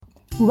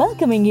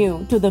welcoming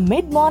you to the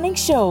mid-morning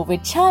show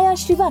with Chaya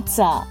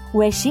Srivatsa,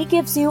 where she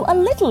gives you a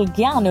little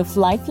gyan of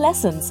life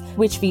lessons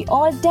which we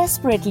all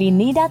desperately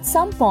need at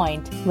some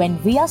point when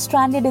we are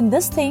stranded in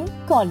this thing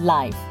called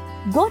life.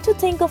 Go to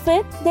think of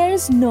it, there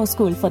is no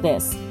school for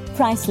this.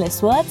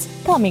 Priceless words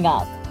coming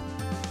up.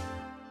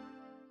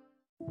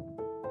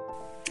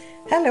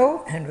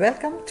 Hello and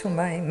welcome to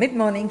my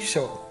mid-morning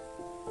show.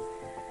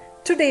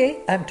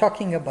 Today I'm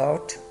talking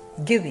about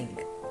giving.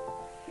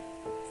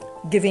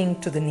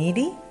 Giving to the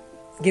needy,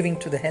 giving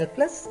to the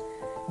helpless,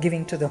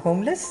 giving to the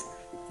homeless.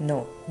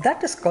 No,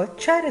 that is called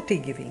charity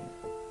giving.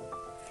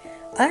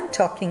 I'm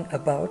talking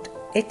about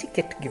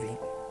etiquette giving.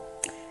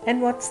 And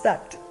what's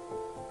that?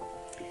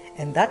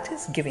 And that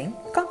is giving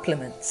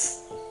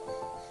compliments.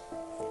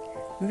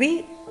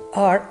 We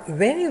are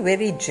very,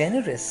 very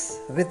generous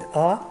with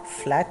our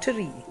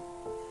flattery.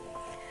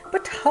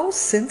 But how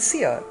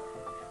sincere,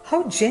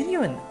 how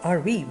genuine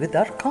are we with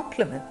our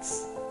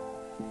compliments?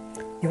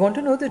 You want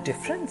to know the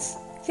difference?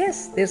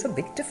 Yes, there's a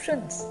big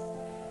difference.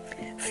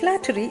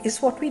 Flattery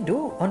is what we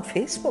do on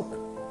Facebook.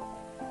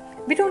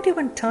 We don't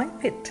even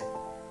type it.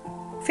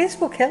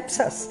 Facebook helps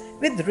us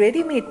with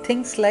ready-made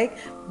things like,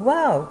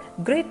 wow,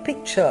 great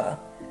picture,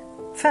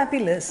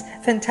 fabulous,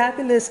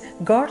 fantabulous,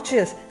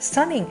 gorgeous,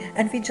 stunning,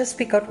 and we just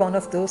pick out one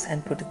of those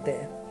and put it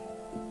there.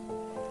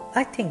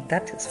 I think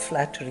that is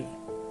flattery.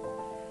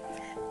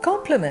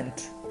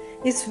 Compliment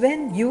is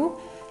when you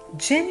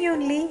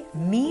genuinely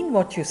mean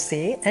what you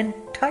say and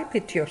type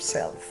it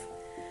yourself,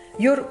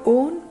 your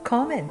own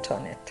comment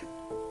on it.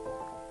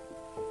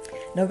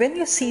 Now when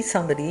you see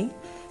somebody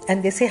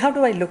and they say, how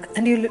do I look?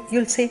 And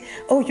you'll say,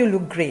 oh, you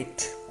look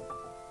great.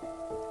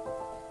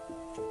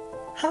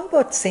 How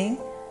about saying,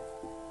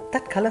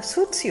 that color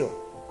suits you?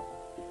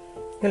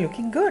 You're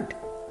looking good.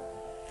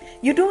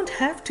 You don't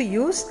have to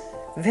use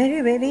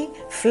very, very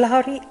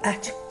flowery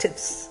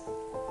adjectives.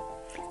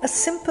 A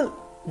simple,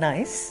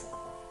 nice,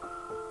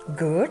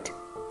 good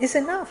is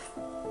enough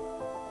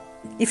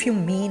if you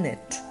mean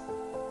it.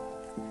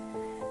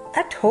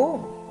 At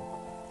home,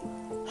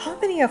 how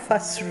many of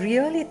us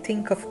really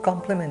think of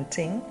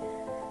complimenting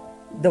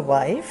the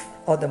wife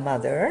or the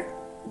mother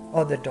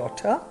or the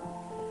daughter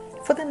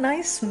for the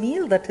nice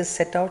meal that is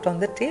set out on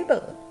the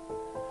table?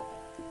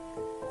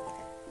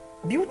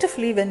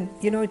 Beautifully, when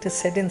it is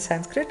said in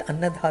Sanskrit,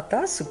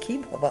 Annadhata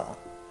Sukhi Bhava.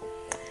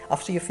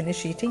 After you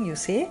finish eating, you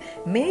say,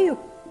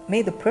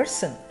 May the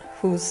person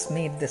who's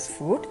made this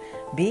food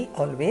be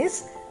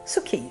always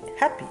sukhi,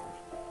 happy.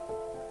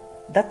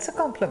 That's a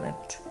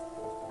compliment.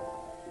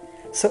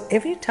 So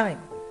every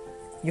time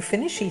you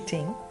finish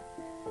eating,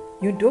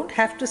 you don't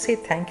have to say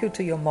thank you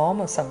to your mom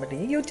or somebody.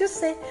 You just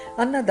say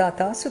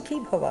Annadata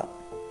Sukhi Bhava.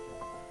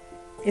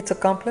 It's a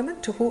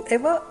compliment to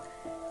whoever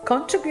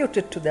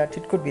contributed to that.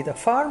 It could be the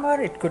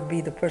farmer, it could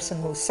be the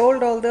person who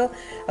sold all the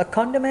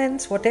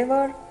condiments,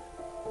 whatever.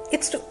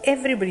 It's to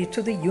everybody,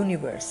 to the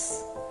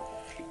universe.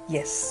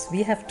 Yes,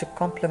 we have to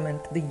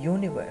compliment the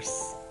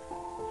universe.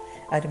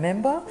 I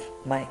remember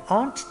my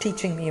aunt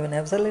teaching me when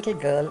I was a little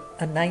girl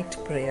a night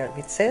prayer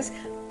which says,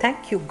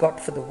 thank you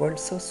God for the world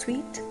so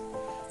sweet.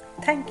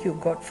 Thank you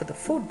God for the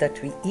food that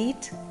we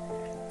eat.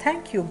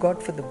 Thank you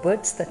God for the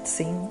birds that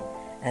sing.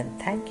 And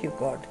thank you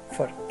God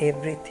for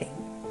everything.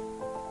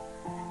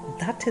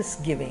 That is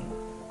giving.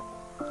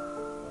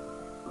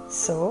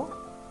 So,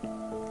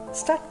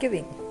 start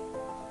giving.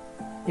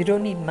 You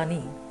don't need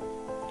money.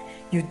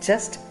 You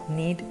just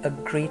need a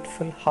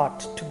grateful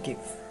heart to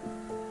give.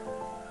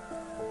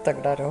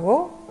 Tagda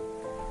raho.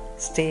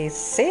 Stay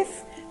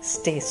safe,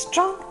 stay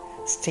strong,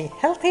 stay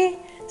healthy,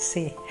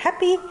 stay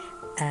happy,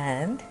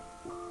 and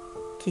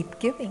keep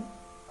giving.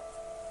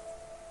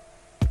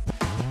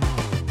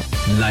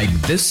 Like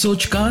this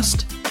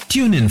Sochcast?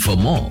 Tune in for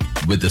more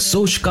with the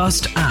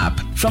Sochcast app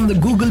from the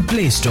Google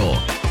Play Store.